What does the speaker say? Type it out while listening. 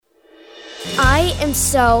I am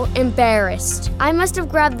so embarrassed. I must have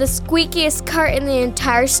grabbed the squeakiest cart in the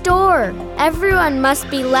entire store. Everyone must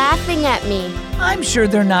be laughing at me. I'm sure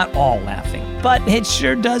they're not all laughing, but it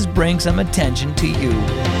sure does bring some attention to you.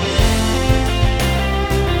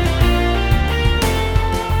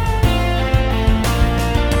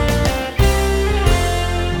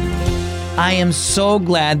 I am so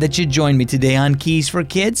glad that you joined me today on Keys for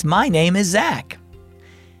Kids. My name is Zach.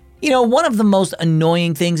 You know, one of the most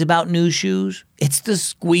annoying things about new shoes, it's the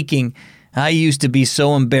squeaking. I used to be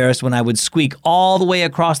so embarrassed when I would squeak all the way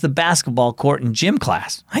across the basketball court in gym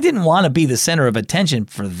class. I didn't want to be the center of attention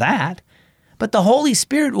for that. But the Holy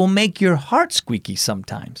Spirit will make your heart squeaky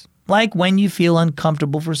sometimes. Like when you feel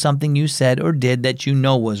uncomfortable for something you said or did that you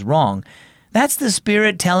know was wrong. That's the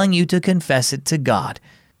Spirit telling you to confess it to God.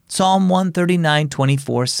 Psalm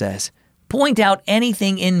 139:24 says, "Point out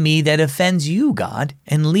anything in me that offends you, God,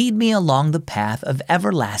 and lead me along the path of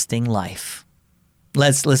everlasting life."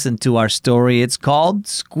 Let's listen to our story. It's called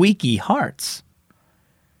Squeaky Hearts.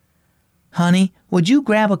 "Honey, would you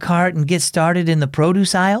grab a cart and get started in the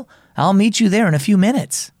produce aisle? I'll meet you there in a few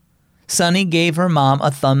minutes." Sunny gave her mom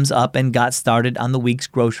a thumbs up and got started on the week's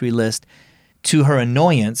grocery list. To her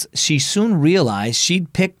annoyance, she soon realized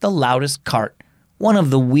she'd picked the loudest cart. One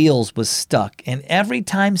of the wheels was stuck, and every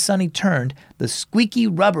time Sunny turned, the squeaky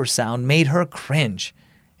rubber sound made her cringe.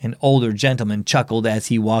 An older gentleman chuckled as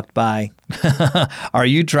he walked by. "Are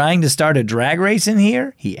you trying to start a drag race in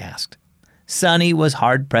here?" he asked. Sunny was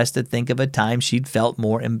hard-pressed to think of a time she'd felt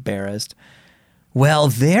more embarrassed. "Well,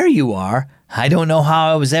 there you are. I don't know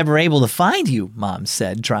how I was ever able to find you," Mom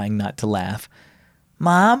said, trying not to laugh.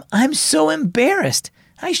 "Mom, I'm so embarrassed.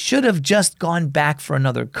 I should have just gone back for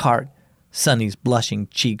another cart." Sunny's blushing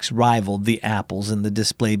cheeks rivaled the apples in the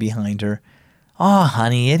display behind her. "Aw,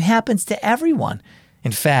 honey, it happens to everyone.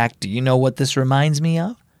 In fact, do you know what this reminds me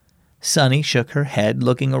of?" Sunny shook her head,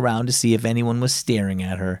 looking around to see if anyone was staring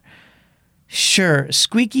at her. "Sure,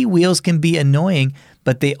 squeaky wheels can be annoying,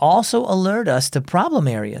 but they also alert us to problem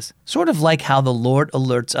areas, sort of like how the Lord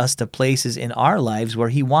alerts us to places in our lives where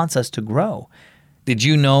He wants us to grow. Did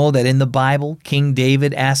you know that in the Bible, King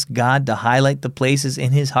David asked God to highlight the places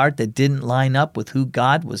in his heart that didn't line up with who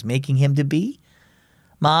God was making him to be?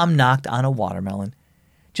 Mom knocked on a watermelon.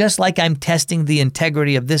 "Just like I'm testing the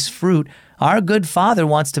integrity of this fruit, our good Father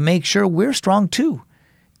wants to make sure we're strong too."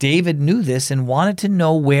 David knew this and wanted to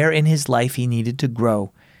know where in his life he needed to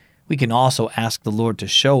grow. We can also ask the Lord to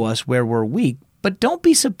show us where we're weak, but don't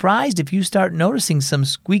be surprised if you start noticing some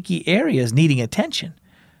squeaky areas needing attention.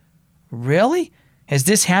 "Really? Has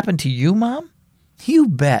this happened to you, Mom?" "You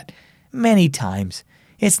bet. Many times.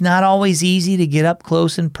 It's not always easy to get up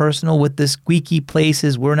close and personal with the squeaky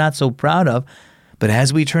places we're not so proud of, but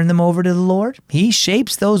as we turn them over to the Lord, He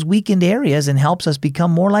shapes those weakened areas and helps us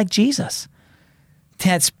become more like Jesus."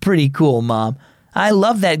 "That's pretty cool, Mom. I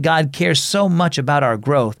love that God cares so much about our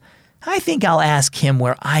growth. I think I'll ask Him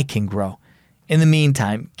where I can grow. In the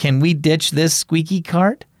meantime, can we ditch this squeaky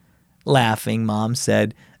cart?" Laughing, Mom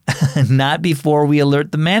said, "Not before we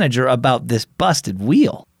alert the manager about this busted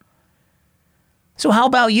wheel." So how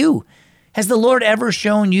about you? Has the Lord ever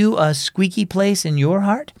shown you a squeaky place in your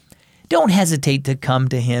heart? Don't hesitate to come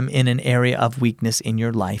to Him in an area of weakness in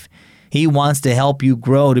your life. He wants to help you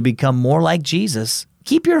grow to become more like Jesus.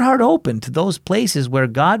 Keep your heart open to those places where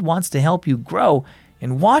God wants to help you grow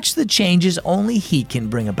and watch the changes only He can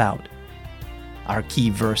bring about. Our key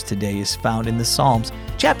verse today is found in the Psalms,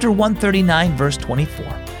 chapter 139, verse 24.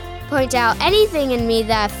 Point out anything in me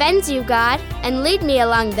that offends you, God, and lead me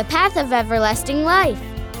along the path of everlasting life.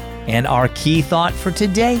 And our key thought for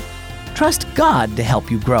today, trust God to help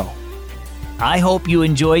you grow. I hope you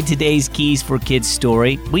enjoyed today's Keys for Kids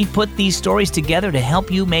story. We put these stories together to help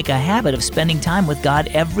you make a habit of spending time with God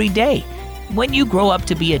every day. When you grow up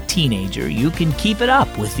to be a teenager, you can keep it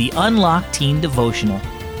up with the Unlocked Teen Devotional.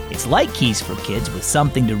 It's like Keys for Kids with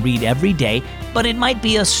something to read every day, but it might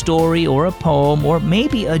be a story or a poem or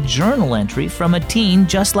maybe a journal entry from a teen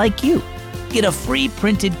just like you. Get a free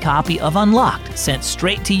printed copy of Unlocked sent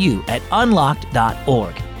straight to you at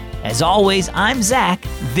unlocked.org. As always, I'm Zach.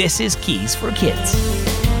 This is Keys for Kids.